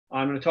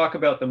I'm going to talk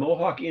about the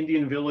Mohawk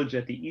Indian Village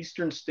at the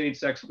Eastern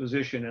States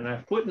Exposition. And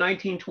I've put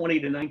 1920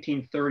 to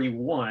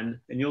 1931,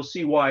 and you'll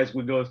see why as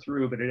we go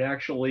through, but it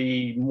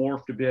actually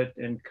morphed a bit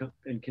and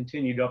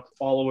continued up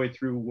all the way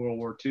through World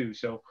War II.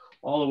 So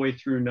all the way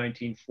through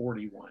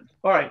 1941.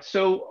 All right,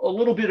 so a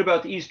little bit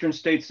about the Eastern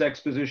States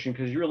Exposition,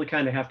 because you really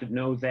kind of have to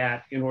know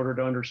that in order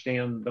to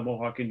understand the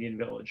Mohawk Indian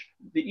Village.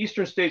 The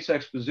Eastern States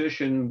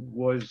Exposition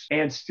was,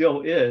 and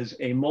still is,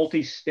 a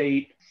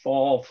multi-state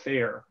fall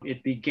fair.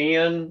 It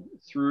began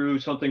through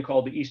something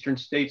called the Eastern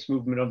States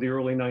Movement of the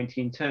early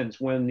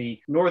 1910s, when the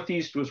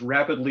Northeast was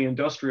rapidly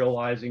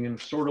industrializing and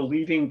sort of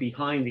leaving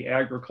behind the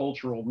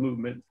agricultural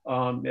movement,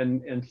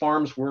 and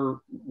farms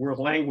were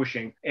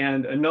languishing.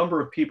 And a number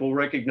of people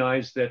recognized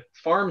that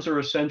farms are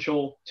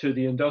essential to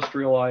the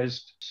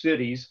industrialized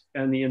cities,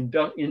 and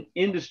the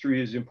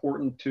industry is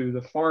important to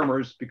the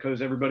farmers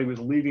because everybody was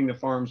leaving the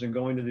farms and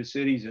going to the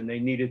cities, and they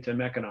needed to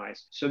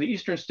mechanize. So the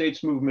Eastern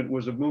States Movement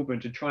was a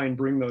movement to try and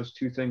bring those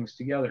two things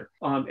together.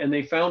 And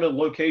they found a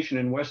location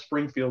in West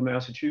Springfield,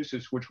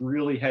 Massachusetts, which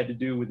really had to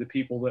do with the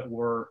people that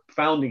were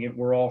founding it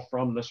were all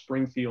from the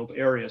Springfield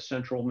area,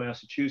 central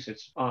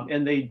Massachusetts.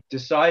 And they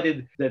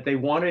decided that they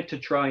wanted to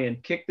try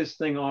and kick this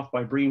thing off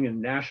by bringing a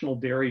national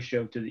dairy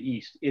show to the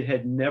East. It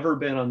had never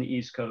been on the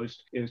East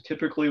Coast. It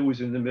typically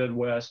was in the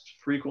Midwest,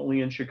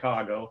 frequently in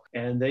Chicago.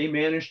 And they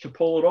managed to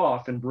pull it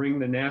off and bring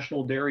the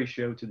National Dairy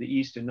Show to the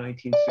East in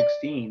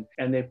 1916.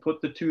 And they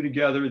put the two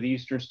together, the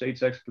Eastern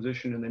States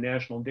Exposition and the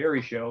National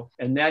Dairy Show,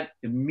 and that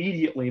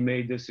immediately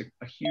made this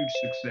a huge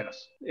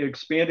success. It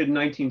expanded in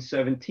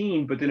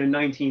 1917, but then in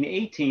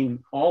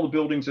 1918, all the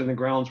buildings and the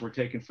grounds were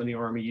taken from the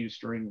Army use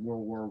during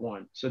World War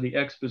I. So the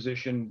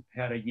exposition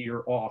had a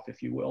year off,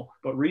 if you will,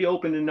 but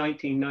reopened in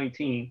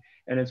 1919,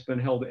 and it's been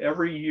held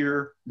every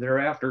year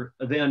thereafter,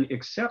 then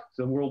except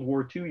the World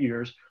War II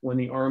years when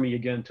the Army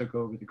again took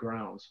over the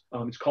grounds.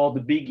 It's called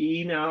the Big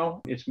E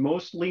now. It's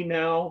mostly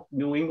now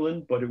New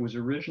England, but it was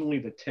originally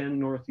the 10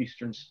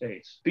 northeastern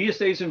states.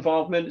 BSA's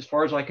involvement, as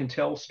far as I can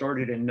tell,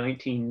 started in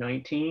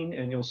 1919,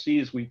 and you'll see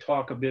as we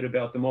talk a bit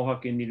about the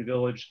Mohawk Indian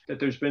Village that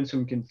there's been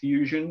some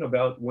confusion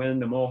about when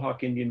the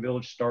Mohawk Indian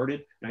Village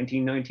started.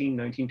 1919,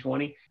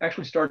 1920,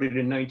 actually started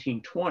in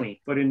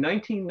 1920, but in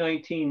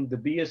 1919, the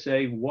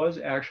BSA was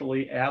actually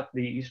at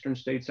the Eastern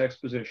States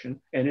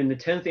Exposition, and in the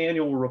 10th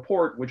annual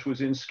report, which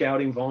was in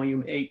Scouting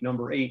Volume 8,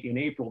 number 8, in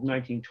April of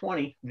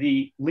 1920,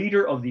 the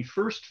leader of the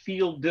 1st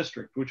Field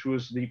District, which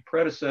was the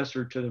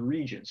predecessor to the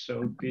Region,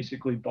 so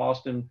basically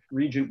Boston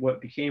Region,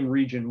 what became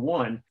Region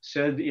 1,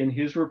 said in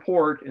his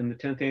report, in the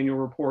 10th annual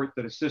report,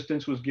 that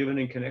assistance was given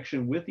in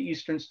connection with the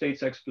Eastern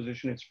States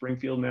Exposition at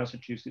Springfield,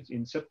 Massachusetts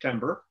in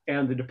September,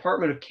 and the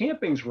Department of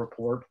Camping's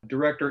report,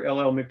 Director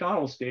L.L.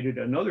 McDonald stated,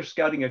 another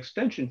scouting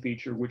extension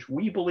feature, which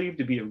we believe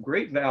to be of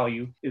great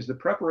value, is the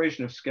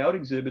preparation of scout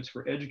exhibits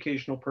for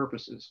educational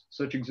purposes.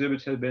 Such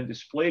exhibits have been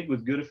displayed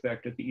with good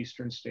effect at the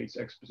Eastern States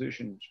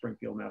Exposition in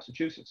Springfield,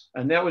 Massachusetts.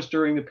 And that was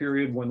during the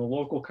period when the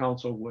local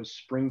council was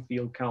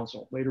Springfield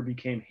Council, later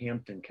became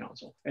Hampton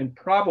Council. And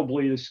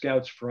probably the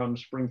scouts from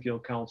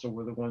Springfield Council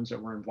were the ones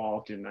that were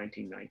involved in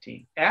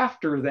 1919.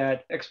 After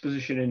that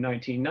exposition in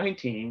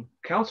 1919,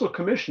 Council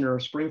Commissioner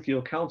of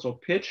Springfield Council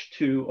pitched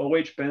to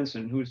O.H.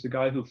 Benson, who's the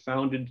guy who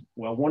founded,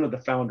 well, one of the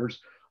founders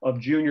of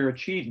Junior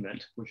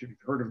Achievement, which if you've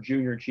heard of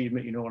Junior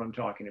Achievement, you know what I'm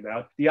talking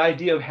about. The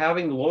idea of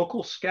having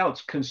local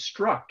scouts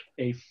construct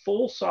a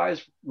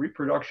full-size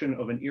reproduction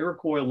of an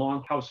Iroquois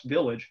longhouse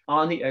village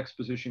on the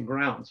exposition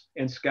grounds.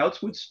 And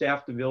scouts would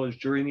staff the village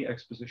during the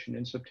exposition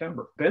in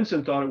September.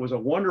 Benson thought it was a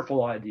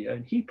wonderful idea,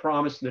 and he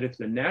promised that if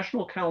the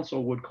National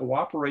Council would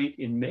cooperate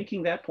in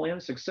making that plan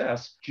a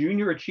success,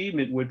 Junior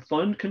Achievement would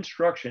fund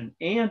construction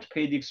and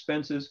pay the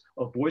expenses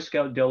of Boy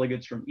Scout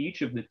delegates from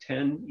each of the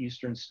 10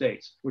 eastern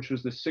states, which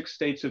was the 6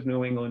 states of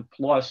New England,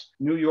 plus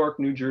New York,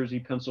 New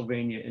Jersey,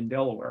 Pennsylvania, and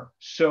Delaware.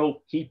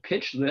 So he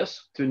pitched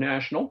this to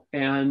National,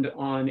 and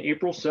on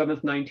April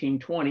 7th,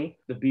 1920,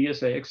 the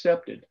BSA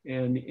accepted.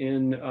 And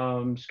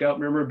in Scout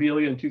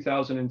Memorabilia in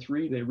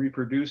 2003, they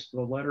reproduced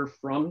the letter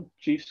from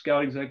Chief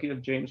Scout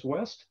Executive James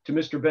West to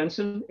Mr.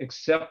 Benson,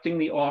 accepting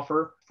the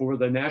offer for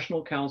the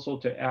National Council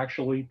to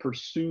actually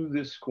pursue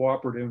this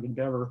cooperative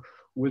endeavor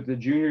with the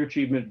Junior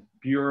Achievement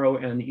Bureau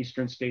and the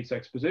Eastern States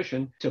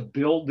Exposition to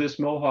build this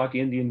Mohawk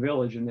Indian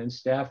Village and then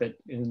staff it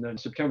in the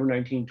September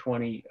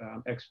 1920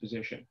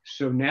 exposition.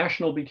 So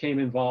National became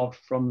involved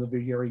from the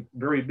very,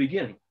 very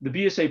beginning. The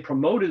BSA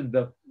promoted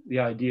the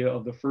idea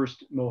of the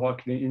first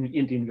Mohawk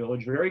Indian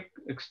Village very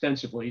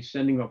extensively,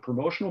 sending a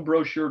promotional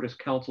brochure to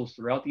councils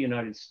throughout the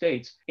United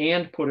States,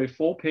 and put a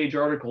full-page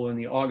article in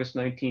the August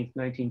 19th,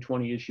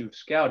 1920 issue of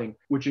Scouting,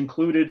 which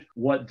included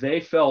what they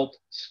felt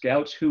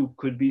scouts who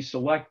could be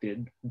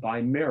selected by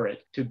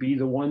merit to be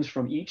the ones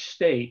from each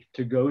state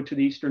to go to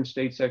the Eastern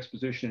States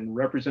Exposition and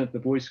represent the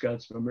Boy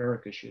Scouts of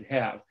America should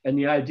have. And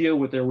the idea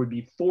was there would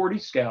be 40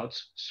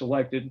 scouts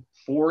selected,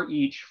 4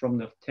 each from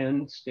the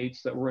 10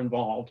 states that were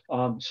involved,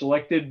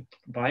 selected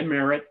by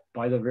merit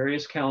by the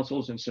various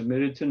councils and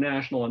submitted to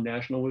National, and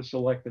National would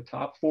select the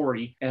top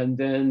 40. And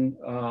then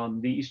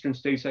the Eastern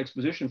States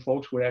Exposition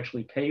folks would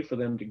actually pay for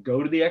them to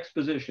go to the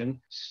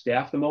exposition,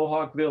 staff the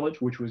Mohawk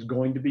Village, which was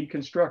going to be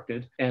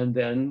constructed, and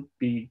then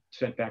be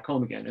sent back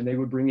home again. And they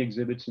would bring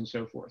exhibits and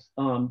so forth.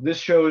 This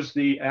shows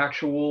the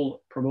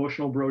actual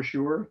promotional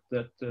brochure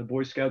that the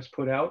Boy Scouts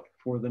put out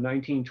for the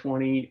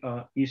 1920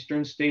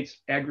 Eastern States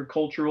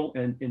Agricultural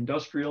and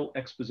Industrial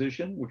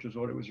Exposition, which is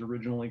what it was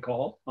originally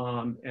called,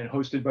 and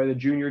hosted by the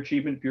Junior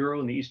Achievement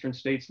Bureau and the Eastern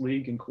States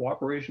League in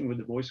cooperation with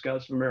the Boy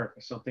Scouts of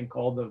America, something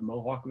called the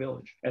Mohawk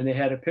Village. And they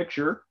had a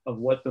picture of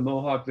what the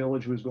Mohawk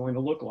Village was going to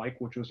look like,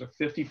 which was a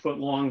 50-foot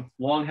long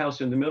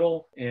longhouse in the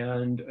middle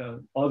and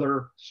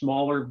other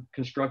smaller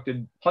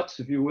constructed huts,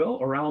 if you will,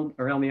 around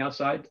the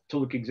outside to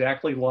look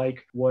exactly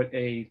like what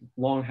a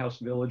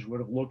longhouse village would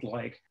have looked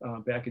like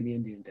back in the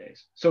Indian days.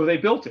 So they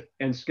built it,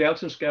 and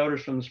Scouts and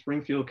Scouters from the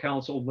Springfield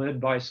Council,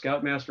 led by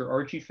Scoutmaster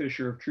Archie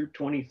Fisher of Troop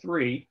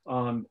 23,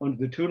 under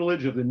the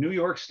tutelage of the New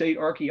York State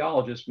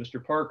archaeologist,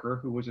 Mr. Parker,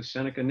 who was a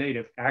Seneca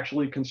native,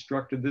 actually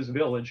constructed this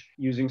village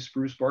using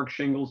spruce bark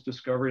shingles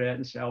discovered at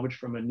and salvaged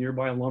from a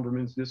nearby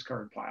lumberman's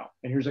discard pile.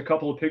 And here's a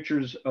couple of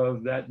pictures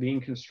of that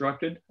being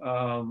constructed,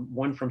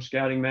 one from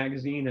Scouting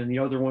Magazine and the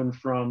other one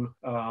from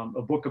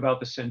a book about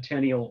the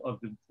centennial of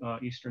the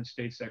Eastern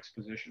States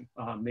Exposition,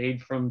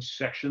 made from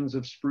sections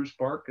of spruce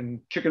bark and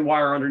chicken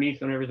wire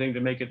underneath and everything to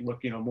make it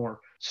look,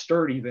 more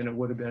sturdy than it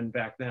would have been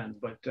back then.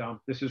 But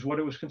this is what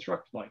it was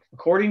constructed like.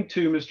 According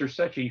to Mr.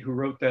 Secchi, who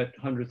wrote that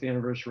 100th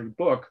anniversary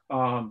book,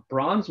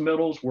 bronze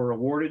medals were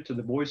awarded to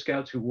the Boy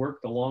Scouts who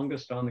worked the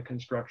longest on the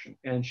construction.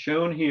 And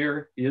shown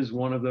here is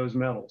one of those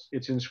medals.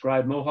 It's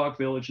inscribed Mohawk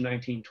Village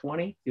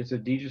 1920. It's a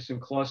Dejas and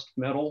Clust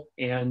medal,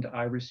 and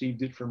I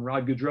received it from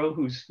Rod Goudreau,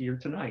 who's here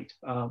tonight.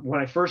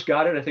 When I first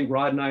got it, I think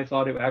Rod and I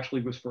thought it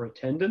actually was for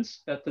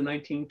attendance at the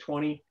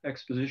 1920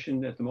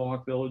 exposition at the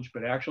Mohawk Village,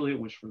 but actually it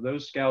was for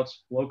those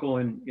scouts, local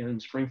and in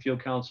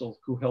Springfield Council,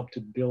 who helped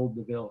to build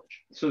the village.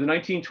 So the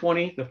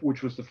 1920,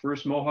 which was the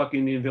first Mohawk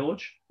Indian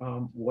Village,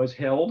 was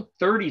held.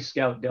 30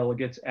 scout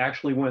delegates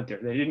actually went there.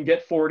 They didn't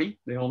get 40,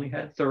 they only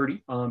had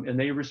 30, and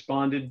they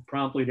responded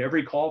promptly to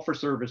every call for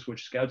service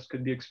which scouts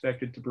could be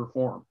expected to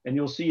perform. And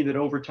you'll see that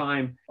over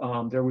time,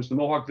 there was the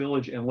Mohawk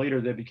Village, and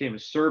later that became a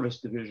service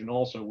division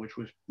also, which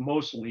was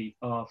mostly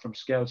from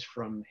scouts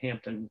from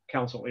Hampton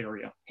Council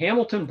area.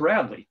 Hamilton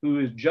Bradley, who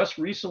is just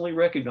recently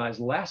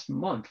recognized last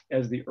month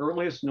as the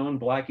earliest known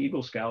Black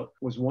Eagle Scout,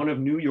 was one of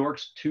New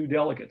York's 2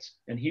 delegates.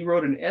 And he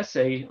wrote an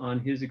essay on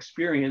his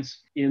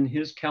experience in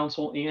his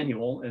council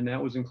annual, and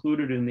that was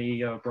included in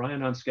the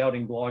Brian on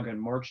Scouting blog on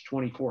March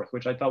 24th,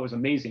 which I thought was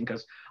amazing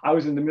because I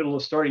was in the middle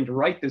of starting to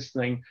write this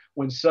thing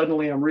when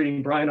suddenly I'm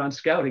reading Brian on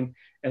Scouting,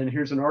 and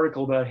here's an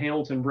article about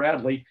Hamilton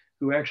Bradley,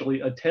 who actually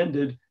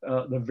attended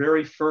the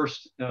very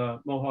first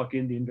Mohawk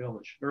Indian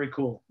Village. Very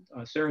cool,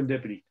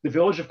 serendipity. The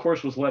village, of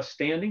course, was left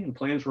standing, and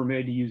plans were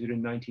made to use it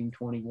in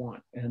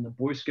 1921. And the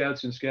Boy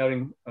Scouts and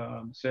Scouting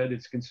said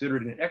it's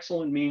considered an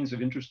excellent means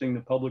of interesting the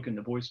public in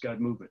the Boy Scout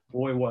movement.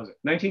 Boy, was it.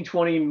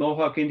 1920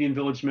 Mohawk Indian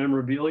Village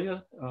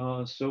memorabilia.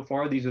 So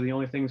far, these are the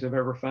only things I've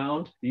ever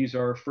found. These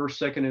are first,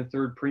 second, and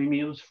third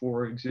premiums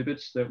for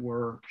exhibits that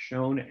were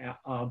shown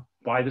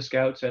by the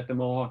Scouts at the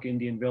Mohawk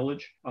Indian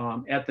Village.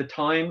 At the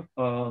time,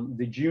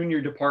 the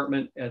junior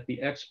department at the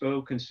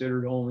Expo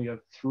considered only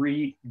of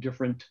 3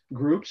 different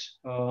groups,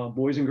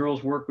 boys and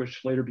girls work,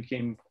 which later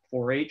became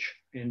 4-H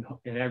in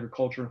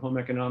agriculture and home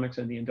economics,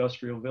 and the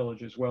industrial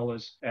village, as well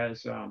as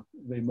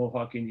the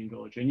Mohawk Indian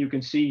Village. And you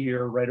can see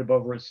here right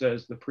above where it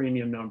says the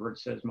premium number, it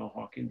says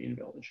Mohawk Indian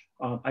Village.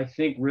 I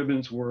think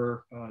ribbons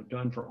were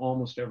done for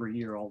almost every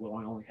year, although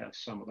I only have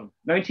some of them.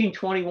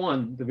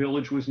 1921, the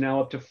village was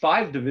now up to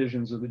 5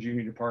 divisions of the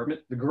junior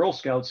department. The Girl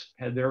Scouts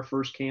had their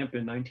first camp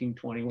in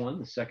 1921,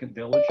 the second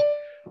village.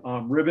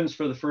 Ribbons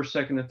for the first,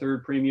 second, and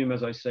third premium,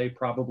 as I say,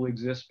 probably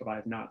exist, but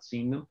I've not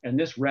seen them. And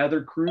this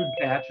rather crude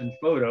patch and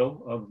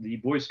photo of the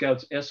Boy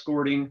Scouts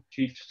escorting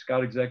Chief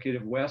Scout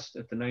Executive West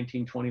at the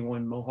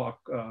 1921 Mohawk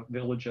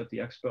Village at the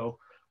Expo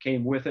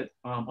came with it.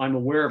 I'm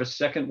aware of a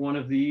second one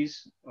of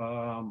these.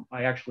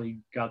 I actually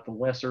got the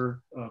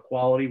lesser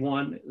quality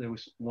one. There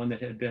was one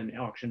that had been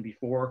auctioned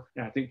before,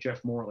 and I think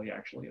Jeff Morley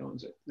actually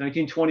owns it.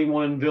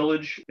 1921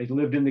 Village, they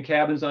lived in the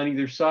cabins on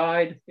either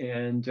side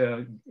and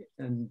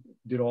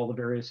did all the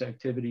various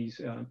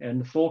activities. And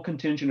the full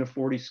contingent of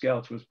 40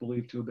 scouts was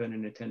believed to have been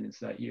in attendance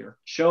that year.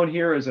 Shown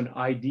here is an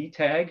ID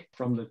tag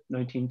from the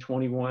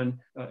 1921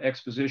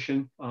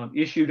 exposition,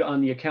 issued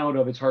on the account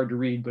of, it's hard to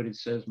read, but it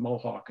says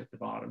Mohawk at the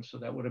bottom. So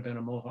that would have been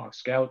a Mohawk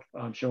Scout,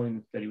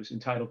 showing that he was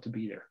entitled to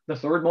be there. The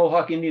third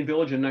Mohawk Indian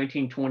Village in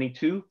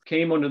 1922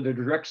 came under the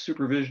direct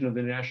supervision of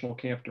the National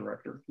Camp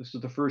Director. This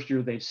is the first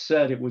year they've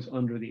said it was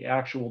under the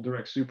actual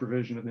direct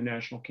supervision of the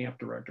National Camp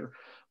Director.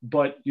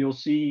 But you'll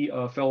see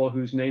a fellow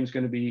whose name's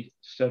going to be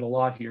said a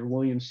lot here,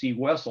 William C.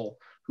 Wessel,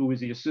 who was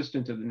the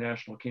assistant to the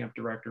National Camp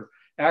Director,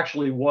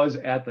 actually was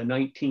at the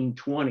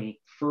 1920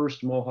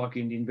 first Mohawk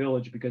Indian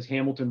Village, because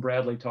Hamilton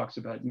Bradley talks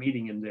about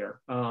meeting him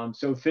there.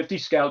 So 50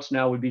 scouts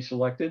now would be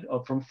selected,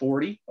 up from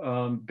 40,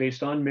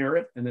 based on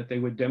merit, and that they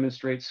would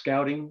demonstrate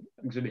scouting,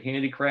 exhibit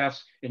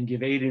handicrafts, and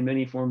give aid in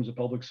many forms of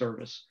public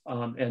service.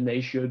 And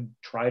they should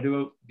try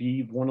to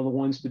be one of the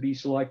ones to be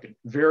selected.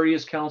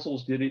 Various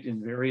councils did it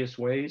in various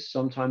ways.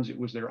 Sometimes it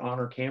was their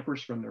honor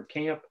campers from their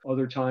camp.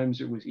 Other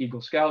times it was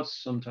Eagle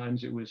Scouts.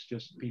 Sometimes it was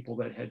just people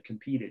that had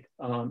competed.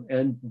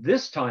 And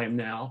this time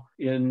now,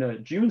 in a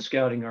June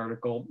Scouting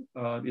article,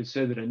 it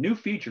said that a new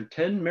feature,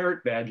 10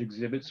 merit badge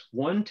exhibits,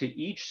 one to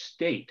each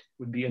state,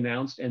 would be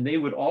announced, and they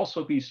would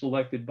also be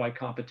selected by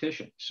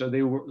competition. So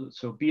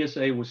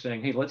BSA was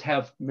saying, hey, let's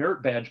have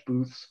merit badge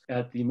booths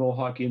at the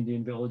Mohawk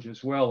Indian Village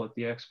as well at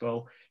the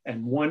expo,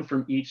 and one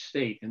from each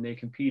state, and they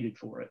competed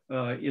for it.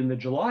 In the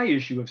July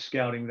issue of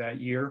Scouting that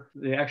year,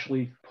 they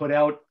actually put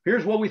out,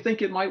 here's what we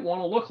think it might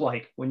want to look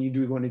like when you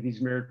do one of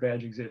these merit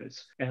badge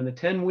exhibits. And the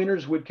 10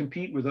 winners would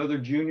compete with other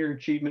junior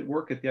achievement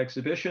work at the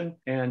exhibition,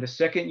 and a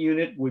second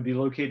unit would be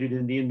located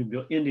in the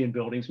Indian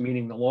buildings,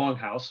 meaning the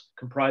Longhouse,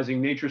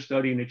 comprising nature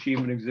study and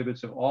achievement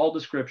exhibits of all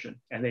description.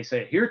 And they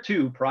say, here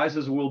too,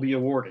 prizes will be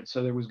awarded.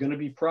 So there was going to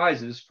be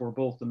prizes for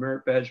both the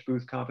merit badge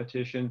booth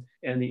competition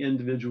and the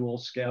individual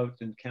scout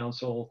and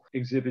council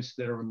exhibits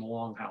that are in the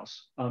Longhouse.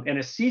 And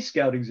a Sea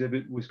Scout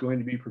exhibit was going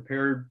to be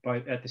prepared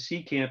at the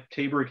Sea Camp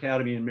Tabor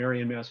Academy in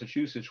Marion,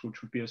 Massachusetts,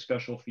 which would be a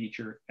special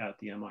feature at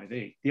the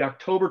MIV. The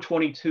October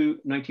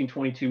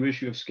 1922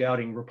 issue of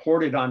Scouting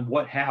reported on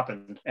what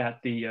happened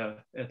at the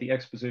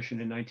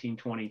exposition in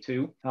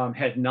 1922,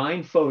 had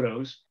 9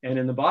 photos, and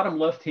in the bottom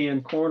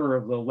left-hand corner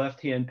of the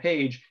left-hand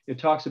page, it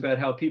talks about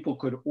how people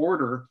could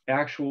order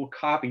actual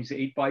copies,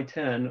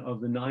 8x10,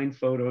 of the 9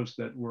 photos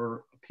that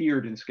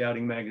appeared in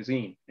Scouting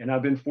magazine. And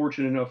I've been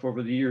fortunate enough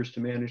over the years to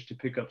manage to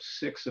pick up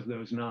 6 of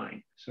those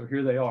 9. So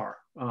here they are.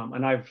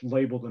 And I've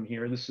labeled them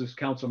here. This is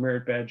Council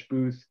Merit Badge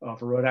booth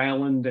for Rhode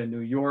Island and New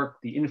York,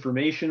 the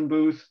information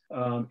booth,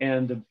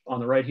 and on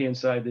the right-hand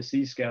side, the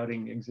Sea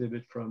Scouting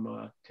exhibit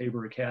from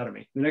Tabor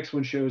Academy. The next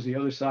one shows the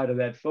other side of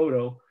that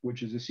photo,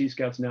 which is the Sea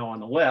Scouts now on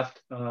the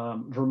left,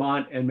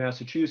 Vermont and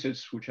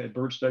Massachusetts, which had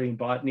bird study and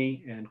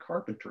botany and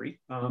carpentry.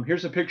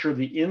 Here's a picture of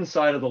the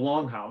inside of the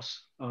Longhouse.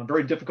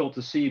 Very difficult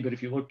to see, but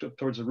if you looked up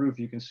towards the roof,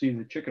 you can see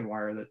the chicken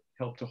wire that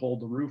helped to hold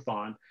the roof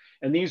on.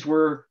 And these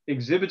were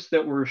exhibits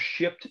that were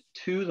shipped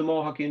to the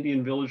Mohawk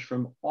Indian Village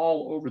from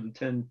all over the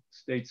 10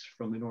 states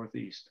from the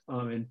Northeast.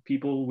 And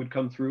people would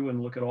come through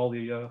and look at all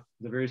the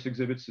various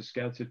exhibits the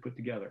scouts had put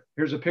together.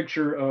 Here's a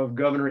picture of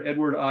Governor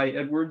Edward I.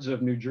 Edwards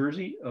of New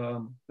Jersey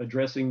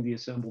addressing the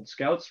assembled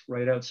scouts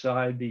right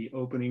outside the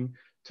opening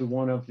to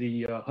one of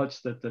the huts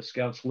that the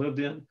scouts lived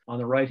in. On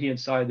the right-hand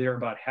side there,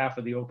 about half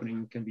of the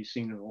opening can be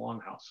seen in the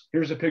Longhouse.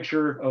 Here's a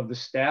picture of the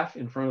staff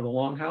in front of the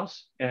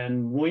Longhouse,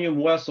 and William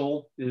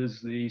Wessel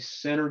is the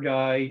center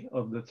guy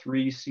of the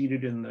 3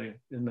 seated in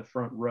the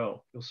front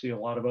row. You'll see a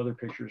lot of other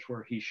pictures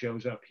where he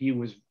shows up. He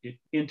was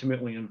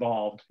intimately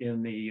involved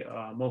in the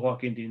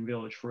Mohawk Indian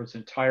Village for its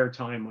entire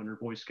time under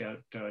Boy Scout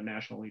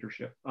national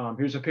leadership.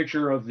 Here's a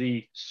picture of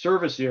the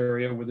service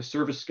area with the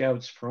service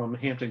scouts from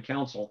Hampton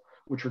Council,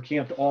 which were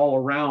camped all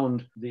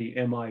around the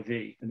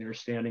MIV, and they're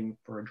standing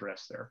for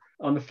address there.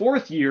 On the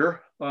 4th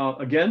year,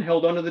 again,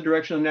 held under the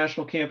direction of the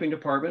National Camping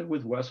Department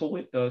with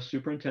Wessel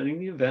superintending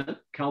the event.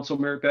 Council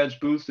merit badge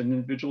booths and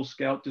individual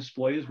scout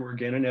displays were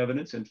again in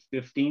evidence, and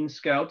 15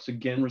 scouts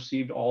again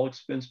received all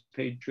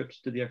expense-paid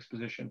trips to the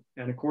exposition.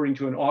 And according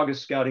to an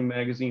August Scouting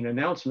magazine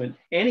announcement,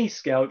 any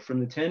scout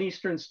from the 10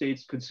 eastern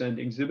states could send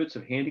exhibits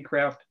of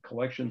handicraft,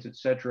 collections,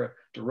 etc.,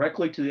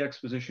 directly to the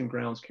exposition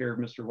grounds, care of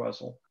Mr.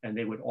 Wessel, and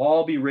they would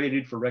all be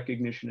rated for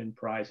recognition and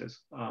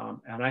prizes.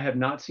 And I have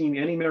not seen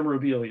any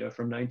memorabilia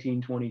from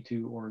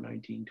 1922 or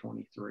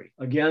 1923.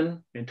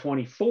 Again, in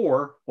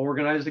 24,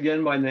 organized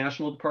again by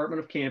National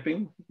Department of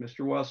Camping,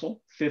 Mr.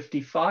 Wessel,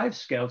 55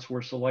 scouts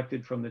were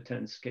selected from the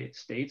 10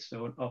 states,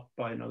 so up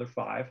by another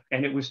 5.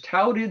 And it was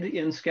touted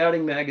in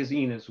Scouting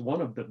magazine as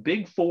one of the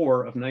big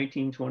 4 of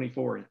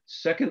 1924,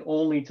 second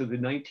only to the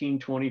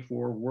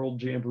 1924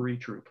 World Jamboree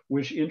Troop,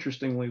 which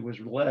interestingly was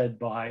led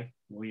by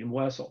William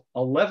Wessel.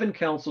 11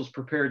 councils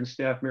prepared and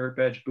staffed merit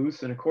badge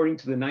booths, and according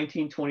to the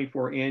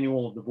 1924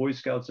 annual of the Boy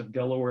Scouts of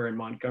Delaware and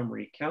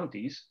Montgomery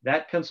counties,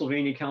 that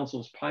Pennsylvania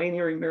Council's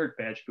pioneering merit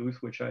badge booth,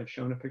 which I've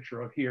shown a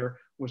picture of here,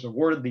 was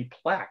awarded the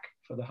plaque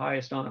for the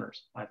highest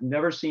honors. I've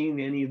never seen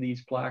any of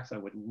these plaques. I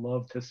would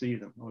love to see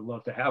them. I would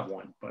love to have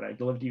one, but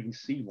I'd love to even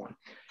see one.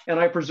 And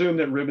I presume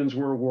that ribbons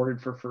were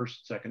awarded for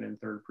 1st, 2nd, and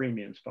 3rd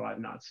premiums, but I've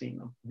not seen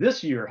them.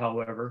 This year,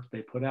 however,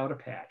 they put out a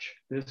patch.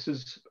 This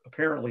is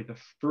apparently the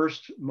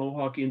first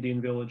Mohawk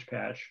Indian Village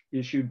patch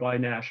issued by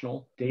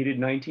National, dated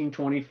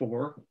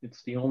 1924.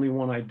 It's the only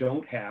one I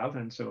don't have,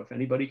 and so if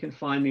anybody can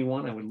find me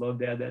one, I would love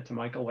to add that to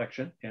my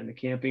collection. And the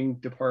camping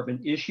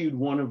department issued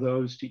one of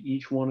those to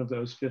each one of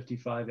those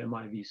 55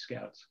 MIV scouts.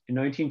 Scouts. In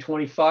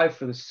 1925,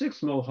 for the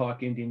 6th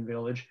Mohawk Indian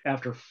Village,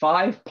 after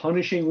 5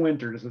 punishing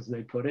winters, as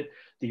they put it,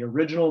 the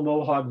original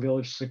Mohawk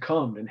village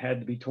succumbed and had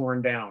to be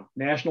torn down.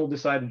 National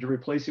decided to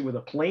replace it with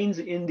a Plains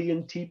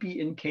Indian teepee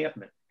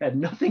encampment. Had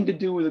nothing to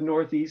do with the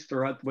Northeast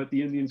or what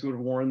the Indians would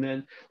have worn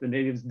then. The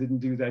natives didn't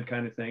do that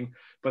kind of thing.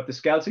 But the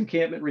Scouts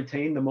encampment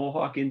retained the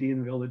Mohawk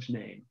Indian Village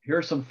name. Here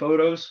are some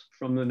photos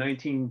from the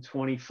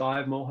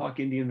 1925 Mohawk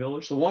Indian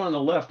Village. The one on the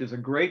left is a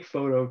great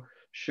photo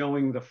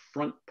showing the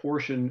front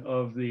portion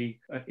of the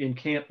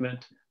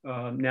encampment,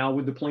 now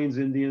with the Plains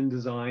Indian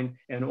design.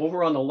 And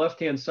over on the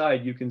left-hand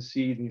side, you can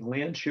see the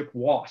Landship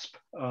Wasp,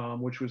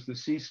 which was the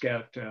Sea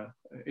Scout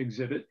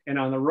exhibit. And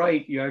on the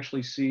right, you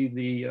actually see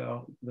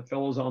the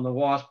fellows on the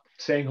Wasp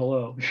saying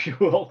hello, if you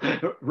will,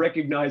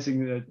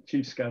 recognizing the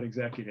Chief Scout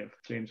Executive,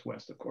 James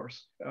West, of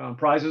course.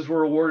 Prizes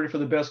were awarded for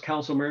the best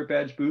Council Merit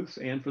Badge booths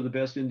and for the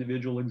best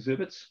individual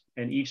exhibits,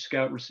 and each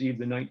Scout received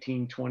the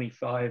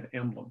 1925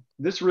 emblem.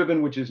 This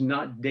ribbon, which is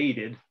not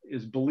dated,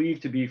 is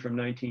believed to be from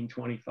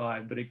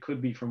 1925, but it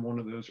could be from one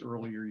of those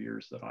earlier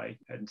years that I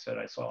hadn't said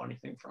I saw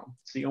anything from.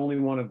 It's the only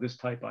one of this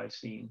type I've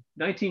seen.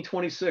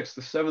 1926,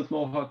 the 7th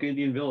Mohawk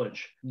Indian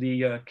Village.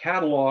 The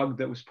catalog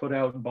that was put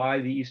out by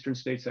the Eastern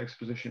States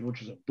Exposition,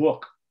 which is a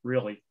book,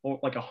 really,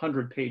 like a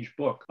 100-page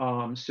book,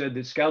 said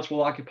that Scouts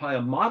will occupy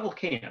a model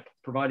camp,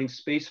 providing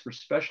space for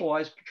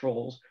specialized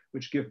patrols,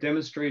 which give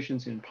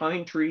demonstrations in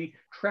pine tree,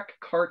 trek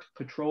cart,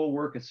 patrol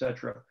work,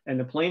 etc. And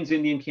the Plains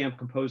Indian Camp,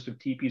 composed of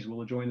teepees,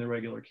 will join the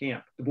regular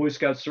camp. The Boy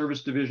Scout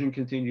Service Division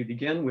continued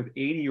again with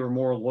 80 or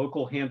more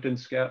local Hampton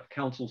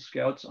Council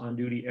Scouts on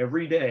duty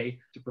every day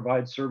to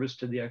provide service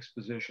to the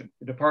exposition.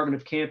 The Department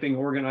of Camping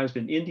organized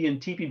an Indian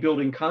teepee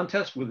building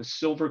contest with a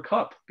silver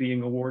cup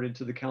being awarded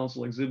to the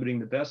council exhibiting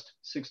the best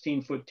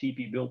 16-foot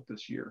teepee built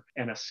this year,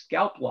 and a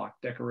scout block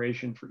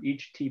decoration for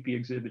each teepee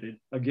exhibited.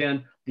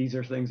 Again, these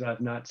are things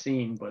I've not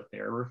seen, but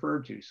they're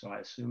referred to, so I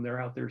assume they're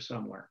out there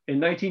somewhere.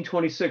 In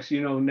 1926,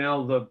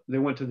 now they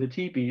went to the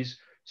teepees,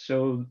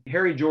 so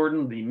Harry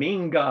Jordan, the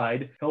main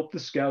guide, helped the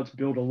Scouts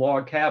build a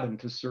log cabin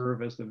to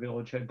serve as the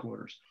village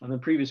headquarters. On the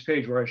previous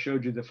page where I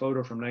showed you the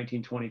photo from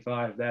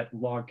 1925, that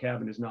log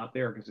cabin is not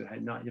there because it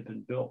had not yet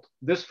been built.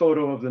 This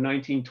photo of the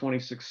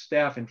 1926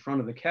 staff in front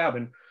of the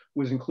cabin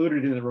was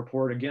included in the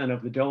report, again,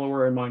 of the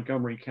Delaware and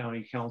Montgomery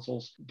County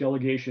Council's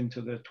delegation to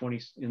the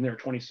in their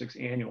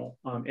 26th annual.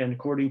 And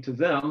according to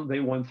them, they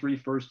won 3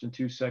 first and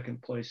 2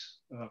 second place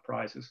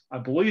prizes. I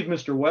believe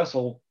Mr.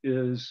 Wessel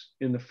is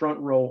in the front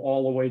row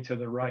all the way to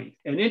the right.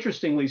 And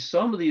interestingly,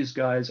 some of these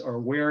guys are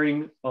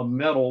wearing a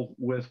medal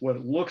with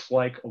what looks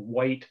like a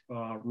white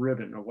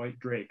ribbon, a white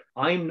drape.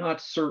 I'm not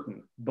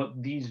certain,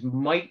 but these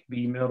might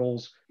be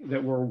medals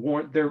that were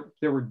worn.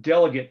 There were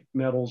delegate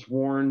medals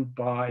worn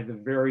by the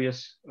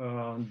various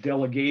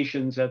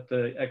delegations at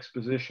the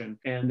exposition,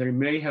 and there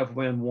may have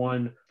been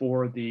one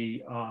for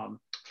the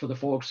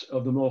folks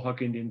of the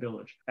Mohawk Indian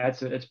Village.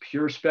 It's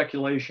pure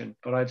speculation,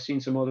 but I've seen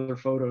some other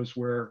photos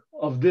where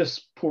of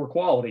this poor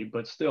quality,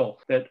 but still,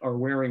 that are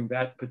wearing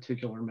that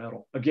particular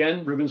medal.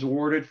 Again, ribbons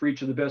awarded for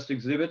each of the best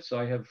exhibits.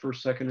 I have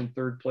 1st, 2nd, and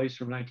 3rd place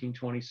from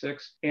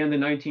 1926 and the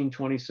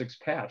 1926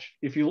 patch.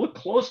 If you look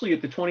closely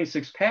at the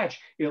 26 patch,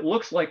 it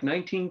looks like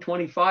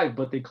 1925,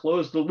 but they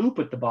closed the loop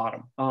at the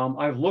bottom.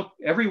 I've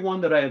looked, every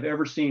one that I have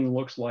ever seen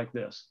looks like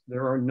this.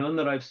 There are none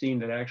that I've seen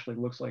that actually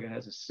looks like it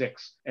has a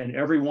 6. And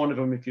every one of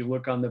them, if you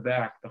look on the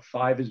back, the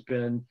 5 has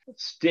been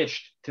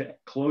stitched to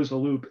close the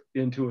loop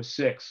into a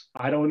 6.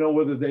 I don't know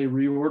whether they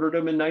reordered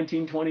them in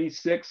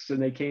 1926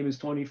 and they came as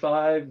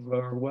 25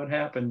 or what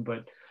happened,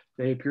 but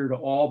they appear to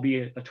all be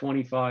a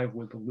 25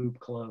 with the loop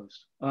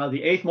closed.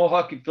 The 8th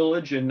Mohawk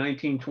Village in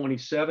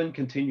 1927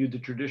 continued the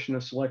tradition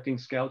of selecting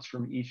scouts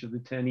from each of the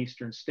 10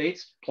 eastern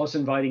states, plus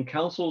inviting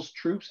councils,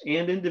 troops,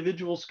 and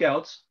individual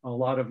scouts, a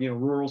lot of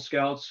rural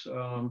scouts,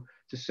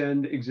 to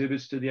send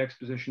exhibits to the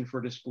exposition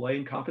for display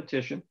and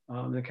competition.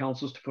 The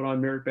councils to put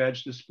on merit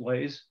badge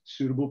displays.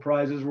 Suitable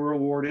prizes were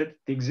awarded.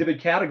 The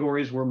exhibit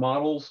categories were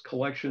models,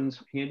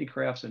 collections,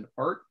 handicrafts, and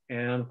art.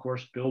 And of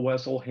course, Bill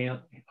Wessel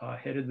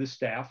headed the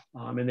staff.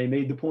 And they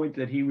made the point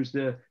that he was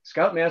the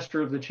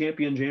scoutmaster of the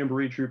Champion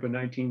Jamboree Troop in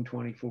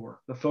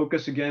 1924. The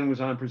focus again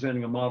was on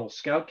presenting a model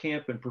scout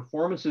camp and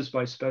performances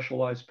by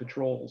specialized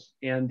patrols.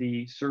 And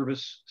the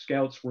service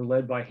scouts were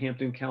led by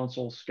Hampton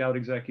Council Scout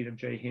Executive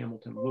J.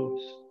 Hamilton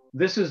Lewis.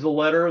 This is the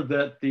letter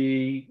that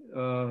the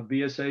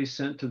BSA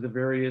sent to the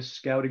various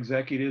scout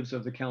executives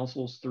of the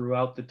councils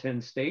throughout the 10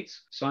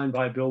 states, signed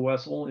by Bill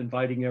Wessel,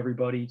 inviting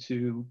everybody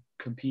to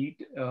compete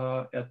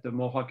at the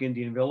Mohawk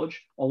Indian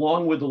Village.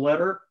 Along with the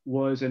letter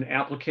was an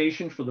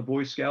application for the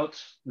Boy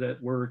Scouts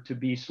that were to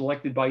be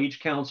selected by each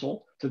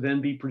council to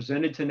then be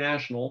presented to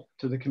national,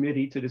 to the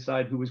committee to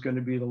decide who was going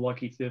to be the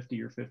lucky 50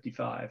 or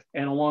 55.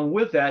 And along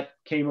with that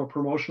came a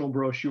promotional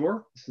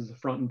brochure. This is the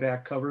front and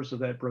back covers of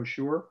that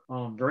brochure,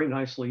 very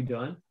nicely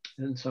done.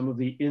 and some of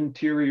the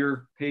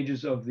interior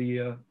pages of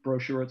the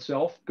brochure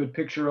itself. Good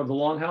picture of the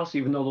longhouse,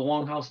 even though the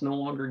longhouse no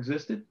longer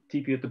existed.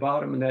 Teepee at the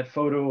bottom, and that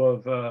photo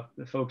of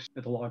the folks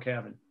at the log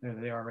cabin. There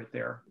they are right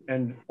there.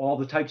 And all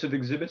the types of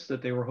exhibits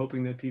that they were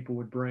hoping that people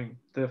would bring.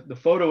 The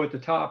photo at the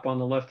top on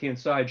the left-hand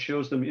side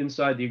shows them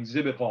inside the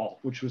exhibit hall,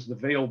 which was the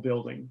Vail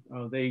building.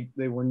 They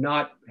were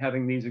not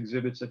having these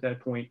exhibits at that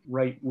point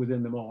right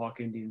within the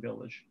Mohawk Indian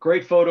Village.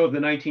 Great photo of the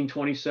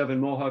 1927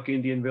 Mohawk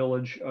Indian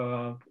Village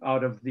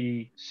out of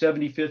the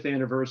 75th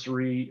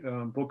anniversary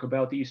book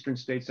about the Eastern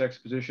States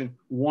Exposition.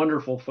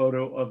 Wonderful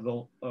photo of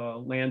the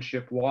land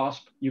ship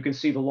Wasp. You can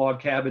see the log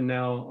cabin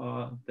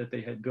now that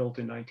they had built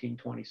in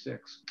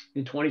 1926.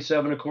 In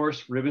 27, of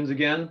course, ribbons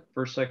again,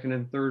 first, second,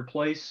 and third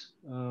place.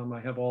 I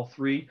have all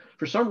three.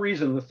 For some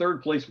reason, the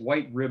third place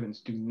white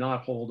ribbons do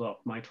not hold up.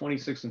 My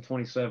 26 and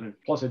 27,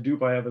 plus a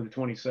dupe I have of the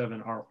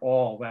 27, are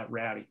all that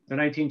ratty. The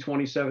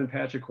 1927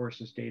 patch, of course,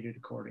 is dated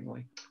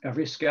accordingly.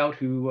 Every scout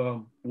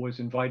who was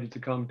invited to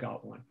come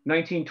got one.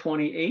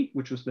 1928,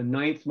 which was the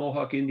 9th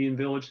Mohawk Indian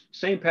Village,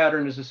 same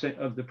pattern as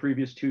of the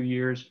previous 2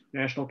 years.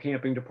 National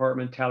Camping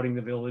Department touting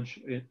the village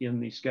in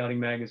the Scouting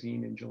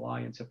magazine in July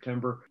and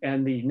September.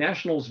 And the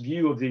National's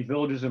view of the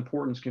village's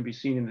importance can be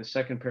seen in the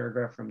second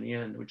paragraph from the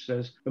end, which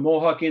says, the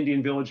Mohawk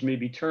Indian Village may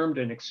be termed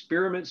an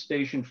experiment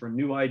station for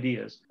new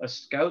ideas, a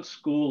scout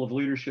school of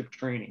leadership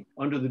training.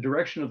 Under the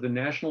direction of the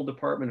National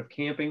Department of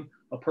Camping,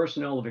 a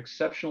personnel of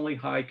exceptionally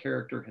high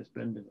character has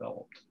been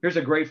developed. Here's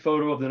a great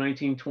photo of the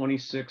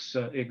 1926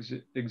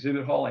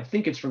 exhibit hall. I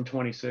think it's from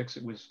 26.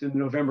 It was the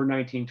November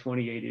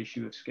 1928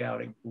 issue of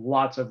Scouting.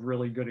 Lots of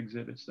really good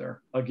exhibits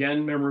there.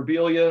 Again,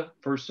 memorabilia,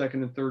 first,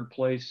 second, and third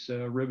place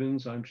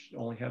ribbons. I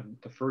only have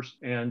the first,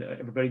 and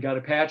everybody got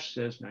a patch,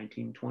 says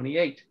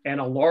 1928. And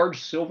a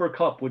large silver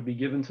cup would be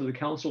given to the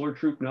council or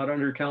troop not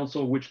under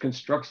council, which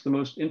constructs the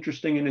most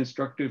interesting and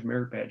instructive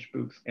merit badge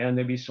booth. And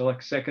they'd be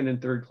select second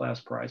and third class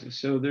prizes.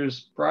 So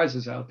there's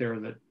prizes out there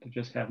that I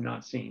just have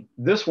not seen.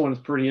 This one is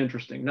pretty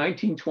interesting.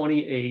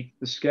 1928,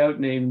 the scout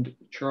named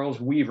Charles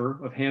Weaver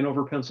of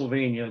Hanover,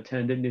 Pennsylvania,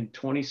 attended in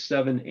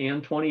 27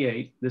 and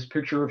 28. This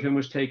picture of him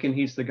was taken.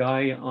 He's the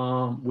guy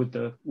with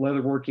the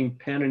leatherworking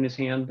pen in his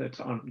hand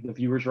that's on the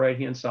viewer's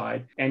right-hand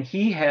side. And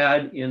he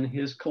had in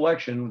his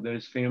collection that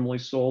his family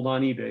sold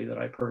on eBay that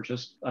I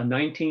purchased, a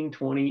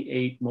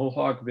 1928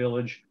 Mohawk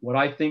Village, what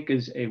I think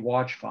is a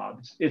watch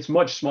fob. It's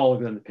much smaller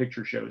than the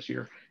picture shows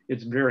here.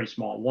 It's very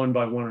small, 1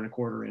 by 1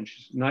 1/4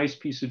 inches. Nice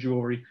piece of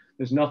jewelry.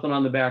 There's nothing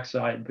on the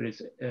backside, but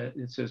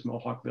it says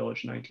Mohawk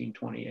Village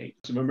 1928.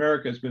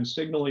 America has been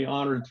signally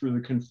honored through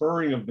the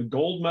conferring of the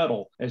gold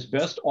medal as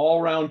best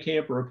all-round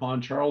camper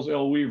upon Charles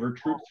L. Weaver,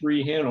 Troop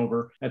 3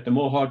 Hanover, at the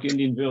Mohawk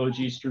Indian Village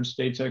Eastern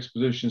States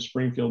Exposition,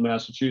 Springfield,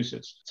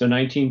 Massachusetts. It's a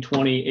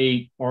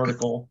 1928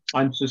 article.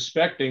 I'm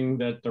suspecting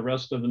that the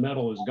rest of the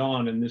medal is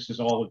gone and this is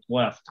all that's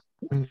left.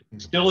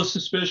 Still a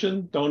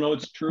suspicion, don't know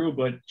it's true,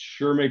 but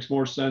sure makes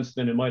more sense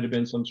than it might have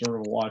been some sort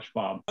of a watch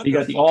fob. You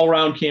got the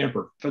all-round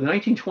camper. For the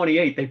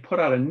 1928, they put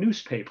out a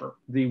newspaper.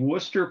 The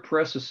Worcester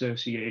Press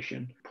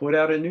Association put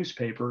out a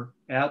newspaper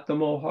at the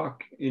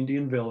Mohawk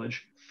Indian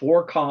Village,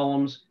 4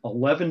 columns,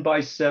 11 by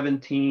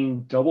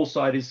 17,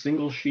 double-sided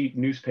single sheet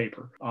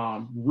newspaper.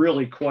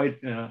 Really quite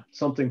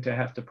something to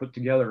have to put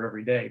together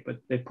every day. But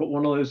they put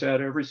one of those out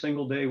every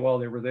single day while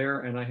they were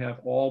there, and I have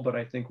all but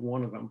I think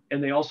one of them.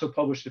 And they also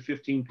published a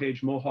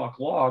 15-page Mohawk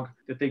log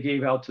that they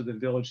gave out to the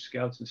village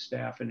scouts and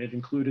staff, and it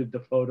included the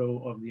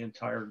photo of the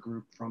entire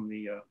group from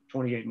the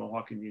 28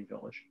 Mohawk Indian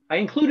Village. I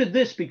included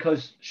this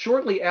because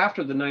shortly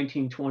after the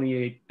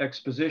 1928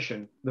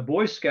 exposition, the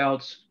Boy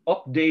Scouts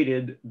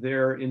updated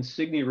their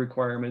insignia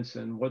requirements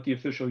and what the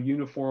official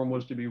uniform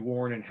was to be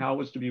worn and how it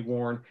was to be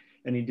worn.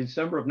 And in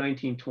December of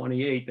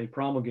 1928, they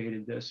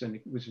promulgated this, and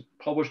it was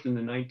published in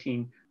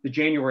the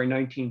January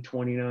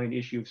 1929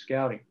 issue of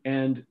Scouting.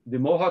 And the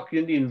Mohawk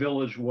Indian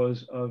Village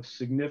was of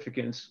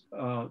significance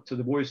to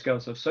the Boy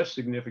Scouts, of such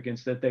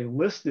significance that they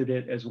listed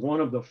it as one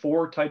of the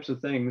 4 types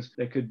of things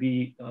that could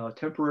be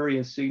temporary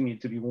insignia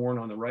to be worn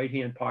on the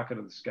right-hand pocket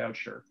of the scout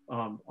shirt.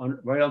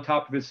 Right on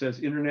top of it says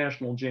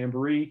International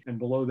Jamboree, and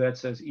below that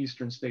says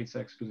Eastern States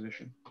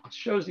Exposition. It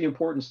shows the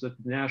importance that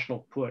the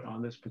National put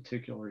on this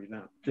particular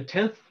event. The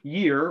 10th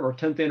year or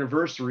 10th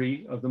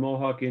anniversary of the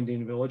Mohawk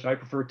Indian Village, I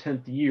prefer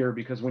 10th year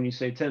because when you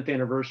say 10th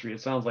anniversary, it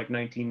sounds like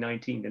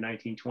 1919 to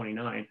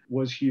 1929,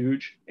 was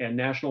huge, and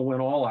National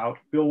went all out.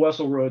 Bill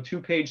Wessel wrote a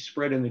 2-page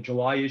spread in the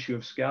July issue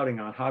of Scouting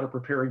on how to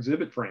prepare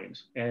exhibit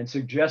frames, and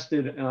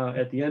suggested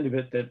at the end of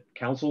it that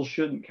councils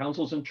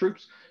and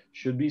troops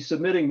should be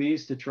submitting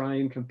these to try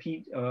and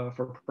compete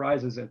for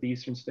prizes at the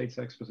Eastern States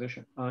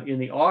Exposition. In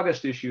the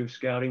August issue of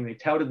Scouting, they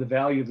touted the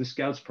value of the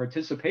Scouts'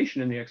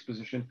 participation in the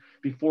exposition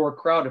before a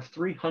crowd of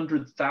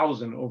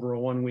 300,000 over a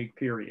 1-week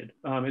period.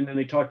 And then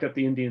they talked up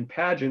the Indian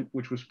pageant,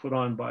 which was put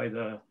on by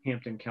the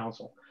Hampton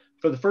Council.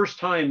 For the first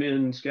time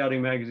in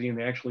Scouting magazine,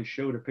 they actually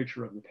showed a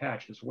picture of the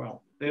patch as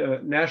well. The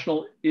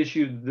National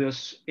issued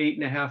this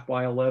 8.5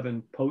 by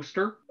 11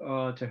 poster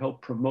to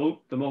help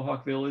promote the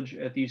Mohawk Village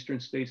at the Eastern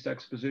States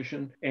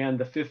Exposition, and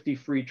the 50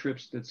 free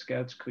trips that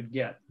Scouts could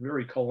get.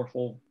 Very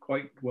colorful,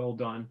 quite well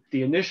done.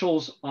 The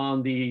initials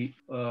on the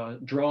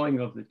drawing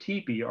of the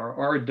teepee are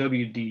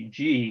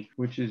RWDG,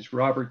 which is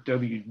Robert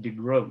W.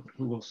 DeGroat,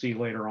 who we'll see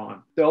later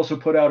on. They also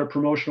put out a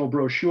promotional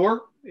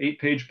brochure,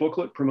 8-page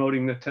booklet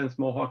promoting the 10th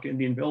Mohawk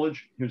Indian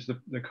Village. Here's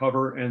the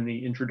cover and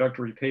the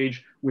introductory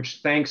page,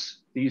 which thanks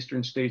the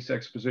Eastern States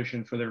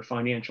Exposition for their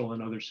financial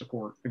and other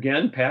support.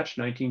 Again, patch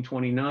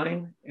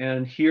 1929.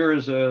 And here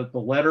is the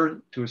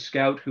letter to a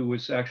scout who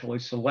was actually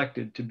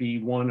selected to be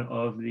one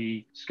of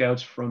the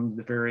scouts from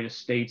the various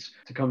states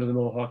to come to the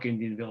Mohawk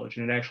Indian Village.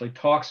 And it actually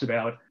talks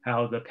about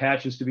how the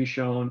patch is to be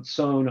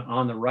sewn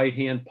on the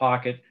right-hand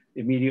pocket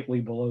immediately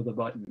below the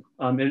button.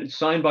 And it's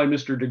signed by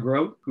Mr.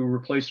 DeGroat, who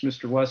replaced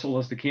Mr. Wessel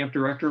as the camp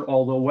director,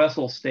 although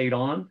Wessel stayed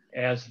on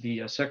as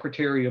the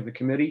secretary of the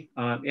committee.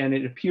 And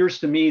it appears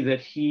to me that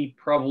he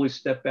probably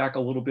stepped back a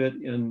little bit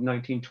in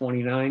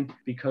 1929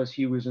 because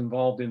he was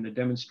involved in the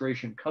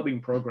demonstration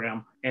cubbing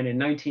program. And in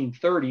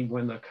 1930,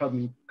 when the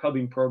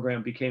cubbing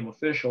program became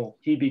official,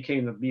 he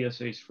became the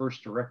BSA's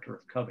first director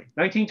of cubbing.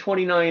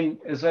 1929,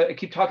 as I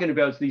keep talking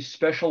about, these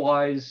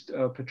specialized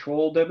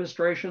patrol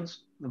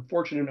demonstrations. I'm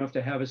fortunate enough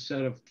to have a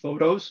set of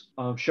photos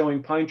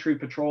showing Pine Tree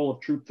Patrol of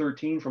Troop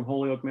 13 from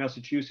Holyoke,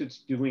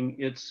 Massachusetts doing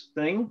its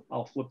thing.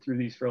 I'll flip through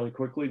these fairly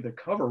quickly. The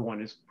cover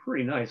one is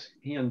pretty nice,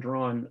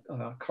 hand-drawn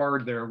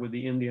card there with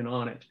the Indian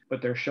on it.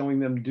 But they're showing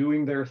them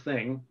doing their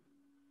thing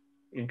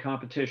in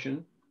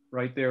competition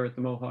right there at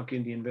the Mohawk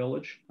Indian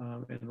Village.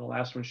 And the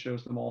last one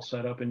shows them all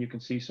set up, and you can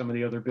see some of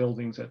the other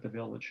buildings at the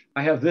village.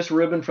 I have this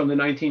ribbon from the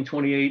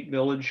 1928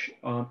 village.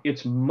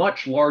 It's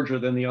much larger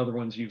than the other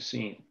ones you've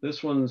seen.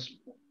 This one's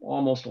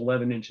almost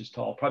 11 inches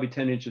tall, probably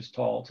 10 inches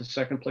tall. It's a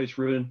second place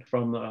ribbon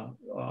from the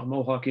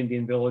Mohawk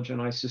Indian Village,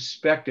 and I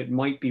suspect it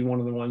might be one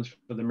of the ones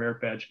for the merit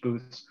badge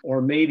booths,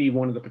 or maybe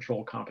one of the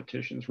patrol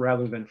competitions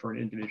rather than for an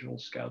individual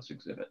Scouts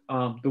exhibit.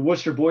 The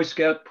Worcester Boy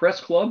Scout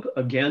Press Club,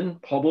 again,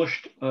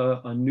 published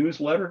a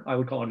newsletter. I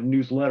would call it a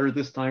newsletter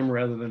this time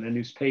rather than a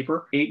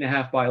newspaper,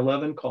 8.5 by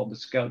 11, called the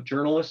Scout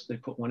Journalist. They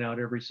put one out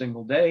every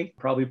single day,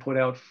 probably put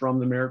out from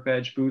the merit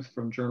badge booth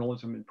from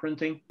journalism and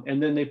printing.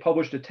 And then they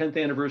published a 10th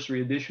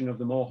anniversary edition of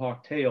the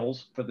Mohawk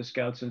Tales for the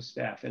Scouts and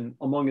staff. And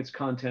among its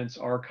contents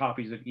are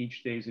copies of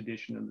each day's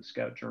edition of the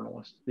Scout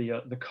Journalist.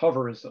 The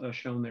cover is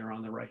shown there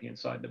on the right-hand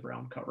side, the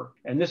brown cover.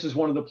 And this is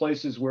one of the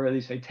places where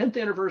they say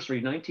 10th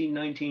anniversary,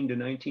 1919 to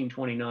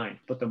 1929.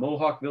 But the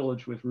Mohawk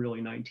Village was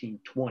really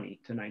 1920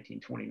 to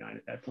 1929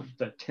 at that point,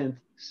 the 10th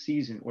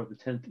season or the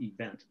 10th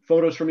event.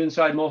 Photos from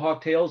inside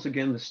Mohawk Tales,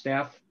 again, the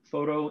staff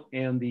photo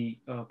and the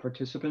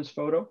participants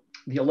photo.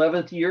 The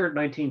 11th year,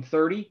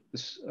 1930,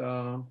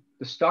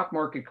 the stock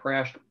market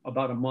crashed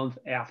about a month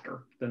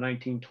after the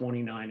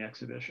 1929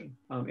 exhibition.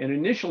 And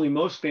initially,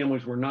 most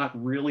families were not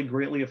really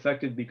greatly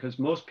affected because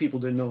most people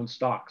didn't own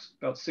stocks.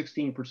 About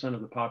 16%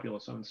 of the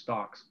populace owned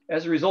stocks.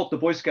 As a result, the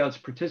Boy Scouts'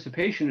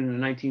 participation in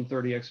the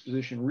 1930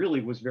 exposition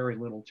really was very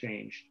little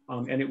changed.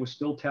 And it was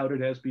still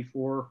touted as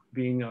before,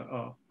 being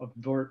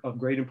of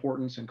great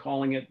importance and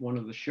calling it one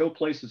of the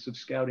showplaces of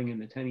scouting in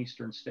the 10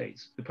 eastern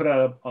states. They put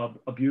out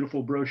a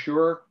beautiful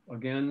brochure,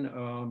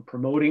 again,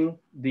 promoting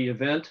the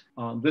event.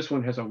 This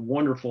one has a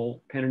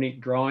wonderful pen and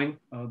ink drawing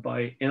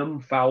by M.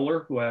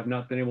 Fowler, who I have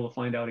not been able to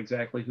find out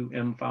exactly who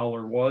M.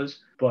 Fowler was,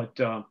 but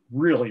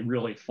really,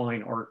 really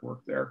fine artwork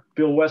there.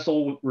 Bill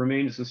Wessel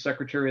remained as the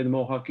secretary of the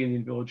Mohawk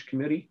Indian Village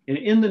Committee. And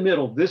in the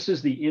middle, this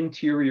is the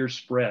interior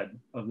spread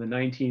of the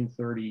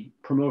 1930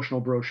 promotional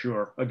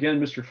brochure. Again,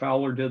 Mr.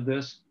 Fowler did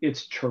this.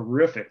 It's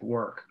terrific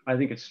work. I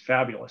think it's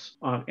fabulous.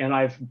 And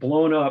I've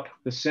blown up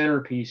the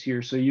centerpiece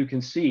here so you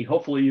can see,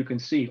 hopefully you can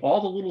see,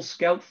 all the little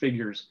scout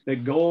figures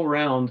that go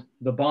around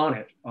the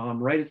bonnet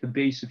right at the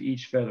base of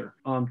each feather.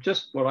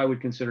 Just what I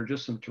would consider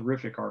just some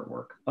terrific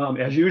artwork.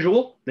 As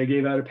usual, they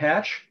gave out a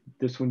patch.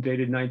 This one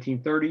dated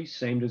 1930,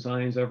 same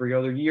design as every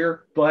other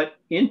year. But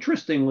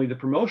interestingly, the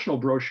promotional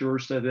brochure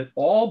said that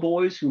all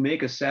boys who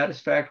make a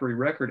satisfactory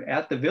record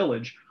at the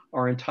village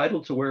are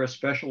entitled to wear a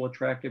special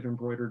attractive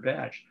embroidered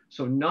badge.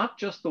 So not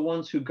just the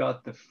ones who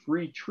got the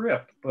free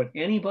trip, but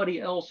anybody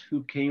else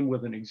who came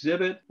with an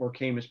exhibit or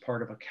came as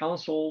part of a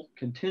council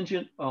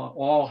contingent,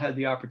 all had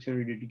the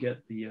opportunity to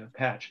get the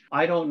patch.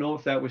 I don't know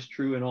if that was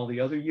true in all the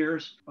other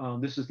years.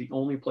 This is the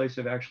only place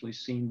I've actually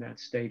seen that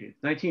stated.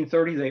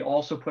 1930, they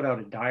also put out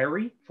a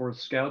diary for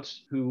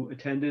scouts who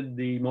attended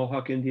the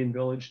Mohawk Indian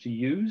Village to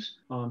use.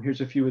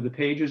 Here's a few of the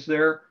pages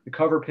there. The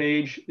cover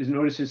page is,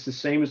 notice it's the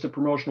same as the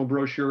promotional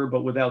brochure,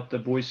 but without the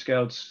Boy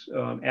Scouts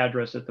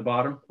address at the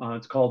bottom.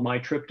 It's called My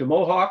Trip to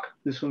Mohawk.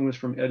 This one was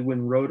from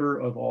Edwin Roeder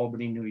of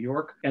Albany, New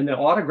York. And the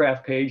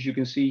autograph page, you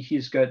can see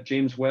he's got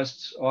James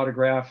West's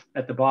autograph.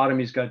 At the bottom,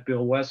 he's got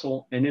Bill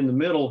Wessel. And in the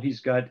middle, he's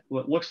got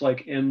what looks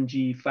like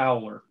M.G.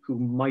 Fowler, who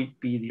might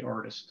be the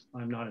artist.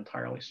 I'm not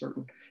entirely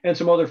certain. And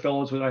some other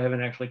fellows that I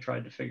haven't actually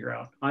tried to figure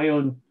out. I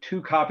own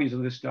 2 copies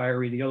of this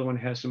diary. The other one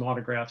has some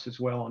autographs as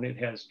well, and it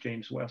has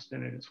James West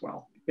in it as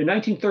well. In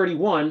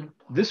 1931,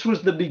 this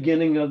was the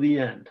beginning of the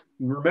end.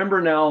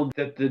 Remember now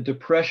that the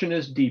Depression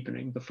is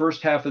deepening. The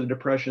first half of the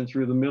Depression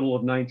through the middle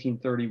of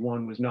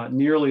 1931 was not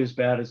nearly as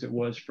bad as it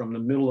was from the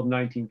middle of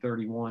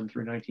 1931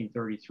 through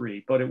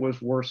 1933, but it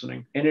was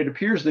worsening. And it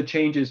appears that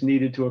changes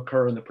needed to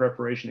occur in the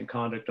preparation and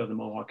conduct of the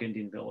Mohawk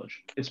Indian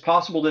Village. It's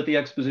possible that the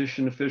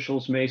Exposition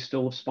officials may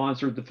still have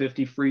sponsored the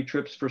 50 free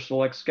trips for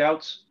select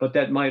scouts, but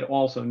that might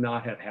also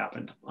not have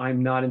happened.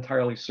 I'm not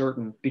entirely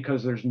certain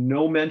because there's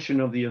no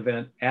mention of the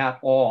event at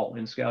all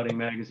in Scouting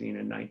magazine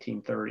in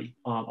 1930.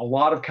 A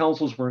lot of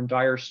councils were in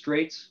dire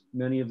straits.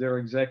 Many of their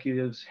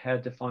executives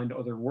had to find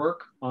other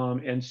work.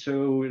 And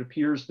so it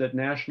appears that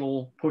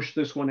National pushed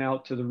this one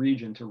out to the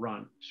region to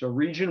run. So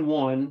Region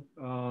 1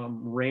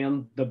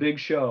 ran the big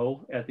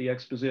show at the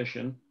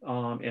Exposition,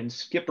 and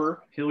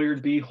Skipper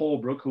Hilliard B.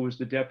 Holbrook, who was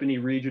the Deputy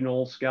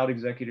Regional Scout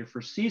Executive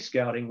for Sea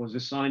Scouting, was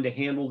assigned to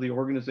handle the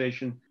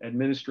organization,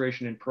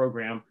 administration, and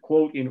program,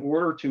 quote, in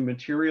order to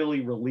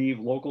materially relieve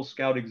local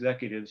Scout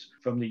executives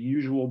from the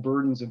usual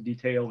burdens of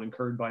detail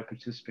incurred by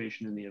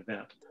participation in the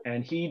event.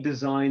 And he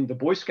designed the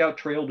Boy Scout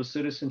Trail to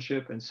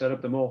Citizenship and set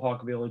up the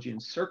Mohawk Village in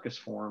circus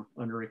form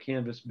under a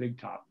canvas big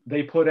top.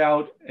 They put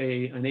out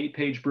an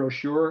 8-page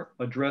brochure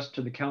addressed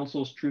to the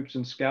councils, troops,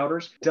 and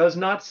scouters. Does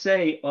not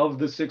say of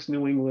the 6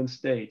 New England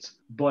states,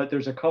 but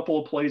there's a couple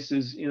of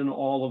places in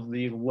all of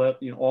the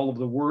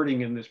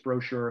wording in this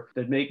brochure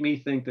that make me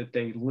think that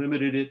they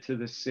limited it to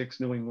the 6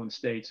 New England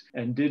states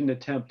and didn't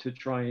attempt to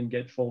try and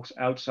get folks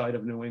outside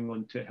of New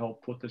England to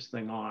help put this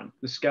thing on.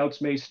 The scouts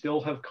may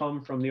still have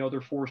come from the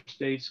other 4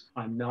 states.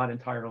 I'm not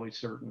entirely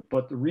certain,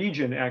 but the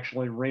region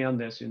actually ran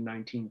this in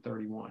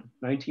 1931.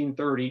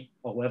 1930,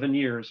 11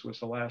 years was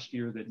the last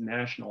year that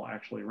National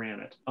actually ran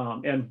it.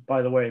 And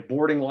by the way,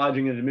 boarding,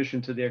 lodging, and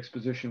admission to the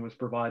Exposition was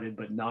provided,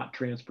 but not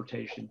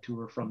transportation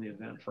to or from the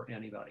event for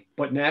anybody.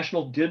 But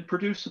National did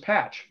produce a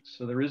patch.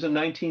 So there is a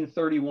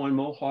 1931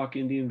 Mohawk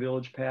Indian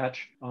Village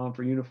patch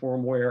for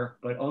uniform wear.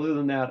 But other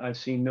than that, I've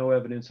seen no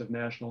evidence of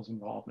National's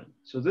involvement.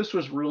 So this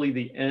was really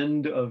the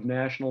end of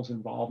National's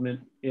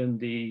involvement in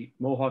the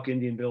Mohawk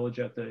Indian Village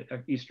at the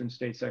Eastern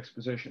States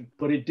Exposition.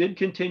 But it did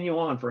continue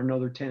on for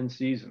another 10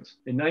 seasons.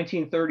 In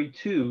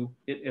 1932,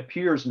 it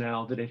appears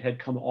now that it had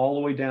come all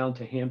the way down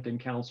to Hampton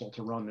Council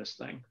to run this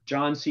thing.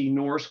 John C.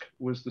 Norsk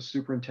was the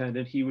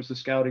superintendent. He was the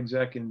scout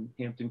exec in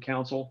Hampton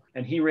Council,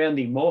 and he ran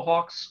the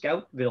Mohawk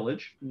Scout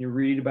Village. You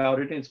read about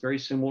it, and it's very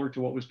similar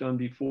to what was done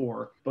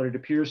before, but it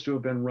appears to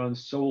have been run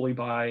solely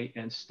by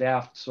and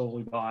staffed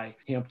solely by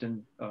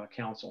Hampton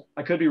Council.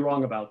 I could be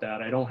wrong about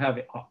that. I don't have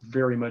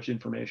very much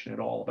information at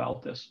all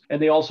about this.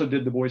 And they also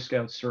did the Boy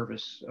Scout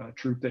service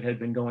troop that had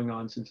been going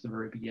on since the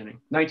very beginning.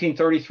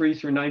 1933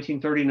 through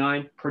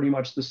 1939, pretty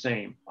much the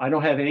same. I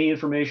don't have any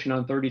information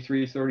on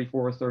 33,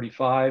 34,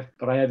 35,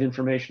 but I have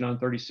information on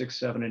 36,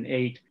 7, and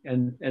 8.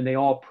 And they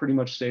all pretty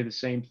much say the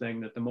same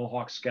thing, that the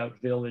Mohawk Scout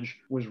Village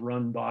was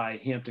run by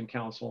Hampton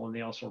Council, and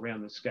they also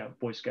ran the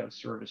Boy Scout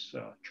service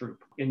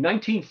troop. In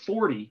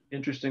 1940,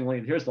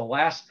 interestingly, here's the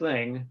last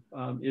thing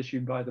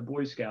issued by the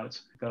Boy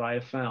Scouts that I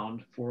have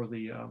found for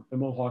the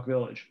Mohawk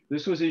Village.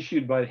 This was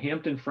issued by the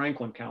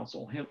Hampshire-Franklin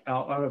Council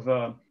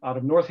out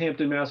of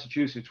Northampton,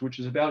 Massachusetts, which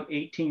is about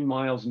 18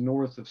 miles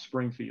north of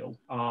Springfield.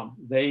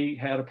 They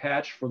had a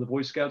patch for the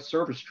Boy Scout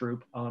service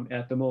troop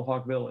at the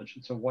Mohawk Village.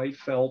 It's a white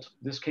felt.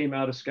 This came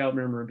out of Scout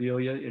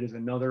Memorabilia. It is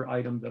another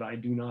item that I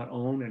do not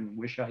own and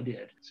wish I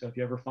did. So if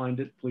you ever find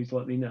it, please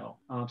let me know.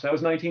 So that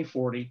was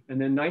 1940. And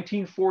then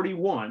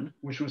 1941,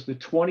 which was the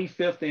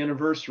 25th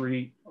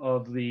anniversary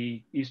of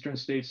the Eastern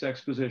States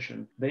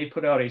Exposition, they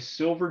put out a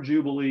Silver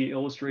Jubilee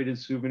illustrated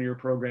souvenir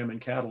program and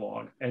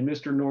catalog. And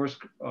Mr. Norsk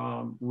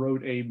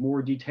wrote a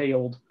more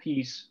detailed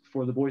piece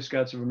for the Boy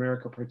Scouts of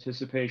America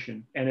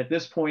participation. And at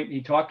this point,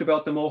 he talked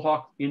about the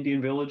Mohawk Indian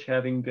Village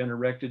having been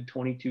erected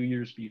 22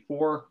 years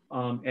before.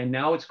 And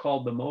now it's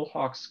called the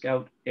Mohawk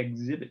Scout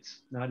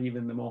Exhibits, not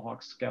even the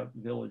Mohawk Scout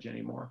Village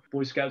anymore.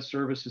 Boy Scout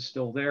service is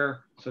still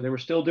there. So they were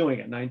still doing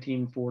it in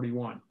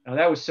 1941. Now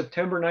that was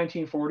September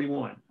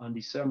 1941. On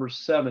December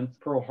 7th,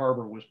 Pearl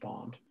Harbor was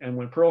bombed. And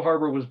when Pearl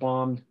Harbor was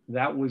bombed,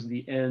 that was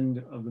the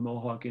end of the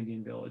Mohawk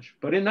Indian Village.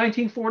 But in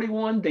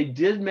 1941, they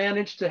did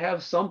manage to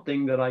have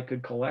something that I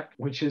could collect,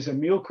 which is a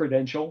meal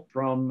credential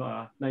from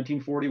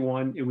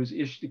 1941.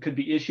 It could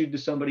be issued to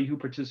somebody who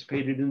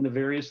participated in the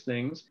various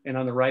things. And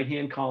on the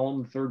right-hand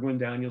column, the third one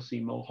down, you'll see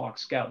Mohawk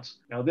Scouts.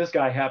 Now this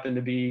guy happened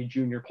to be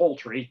Junior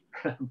Poultry,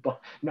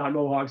 but not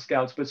Mohawk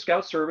Scouts, but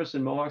Scout Service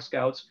and Mohawk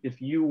Scouts.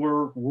 If you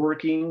were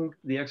working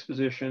the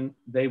Exposition,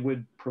 they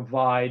would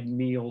provide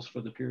meals for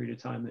the period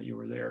of time that you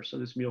were there. So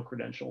this meal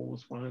credential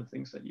was one of the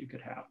things that you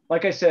could have.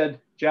 Like I said,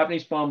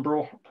 Japanese bombed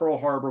Pearl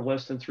Harbor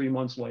less than 3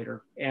 months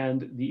later,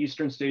 and the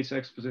Eastern States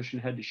Exposition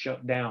had to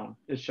shut down.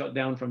 It shut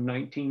down from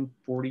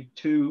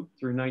 1942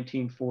 through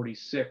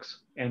 1946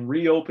 and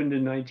reopened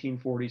in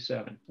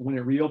 1947. When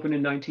it reopened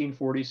in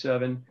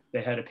 1947,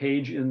 they had a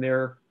page in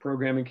their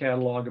programming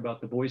catalog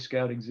about the Boy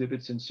Scout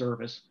exhibits and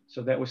service.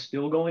 So that was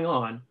still going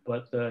on,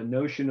 but the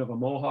notion of a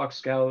Mohawk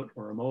Scout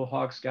or a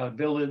Mohawk Scout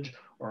Village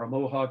or a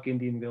Mohawk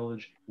Indian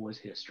Village was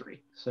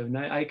history. So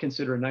I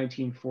consider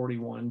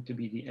 1941 to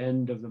be the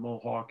end of the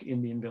Mohawk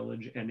Indian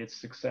Village and its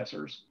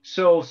successors.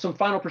 So some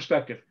final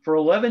perspective. For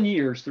 11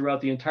 years,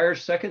 throughout the entire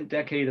second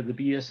decade of the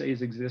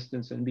BSA's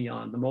existence and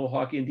beyond, the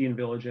Mohawk Indian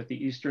Village at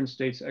the Eastern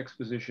States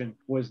Exposition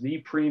was the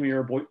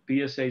premier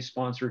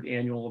BSA-sponsored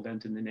annual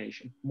event in the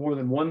nation. More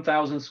than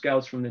 1,000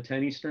 scouts from the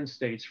 10 eastern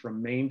states,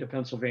 from Maine to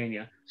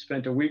Pennsylvania,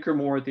 spent a week or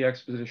more at the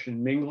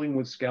exposition, mingling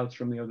with scouts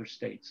from the other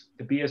states.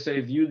 The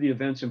BSA viewed the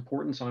event's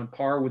importance on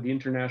par with the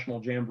international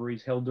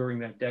jamborees held during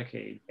that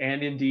decade.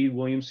 And indeed,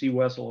 William C.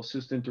 Wessel,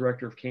 Assistant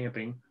Director of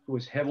Camping, who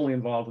was heavily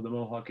involved with the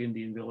Mohawk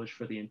Indian Village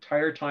for the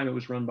entire time it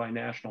was run by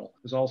National,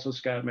 was also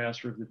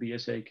Scoutmaster of the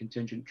BSA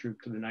contingent troop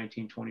to the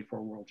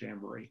 1924 World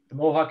Jamboree. The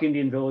Mohawk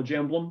Indian Village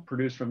emblem,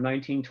 produced from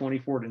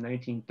 1924 to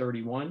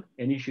 1931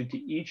 and issued to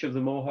each of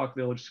the Mohawk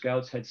Village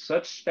Scouts, had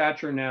such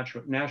stature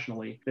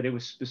nationally that it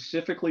was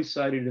specifically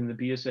cited in the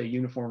BSA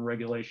uniform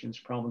regulations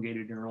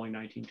promulgated in early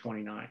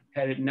 1929.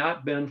 Had it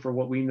not been for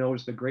what we know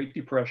as the Great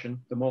Depression,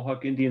 the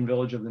Mohawk Indian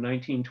Village of the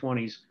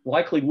 1920s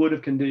likely would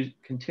have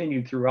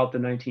continued throughout the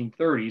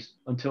 1930s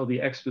until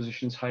the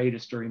exposition's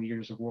hiatus during the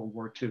years of World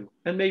War II,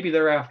 and maybe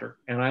thereafter.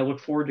 And I look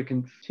forward to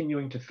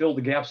continuing to fill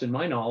the gaps in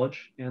my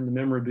knowledge and the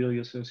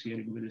memorabilia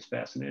associated with this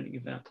fascinating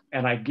event.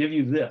 And I give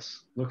you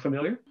this. Look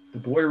familiar? The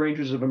Boy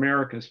Rangers of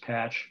America's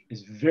patch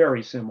is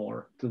very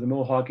similar to the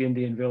Mohawk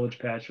Indian Village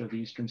patch of the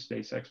Eastern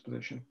States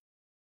Exposition.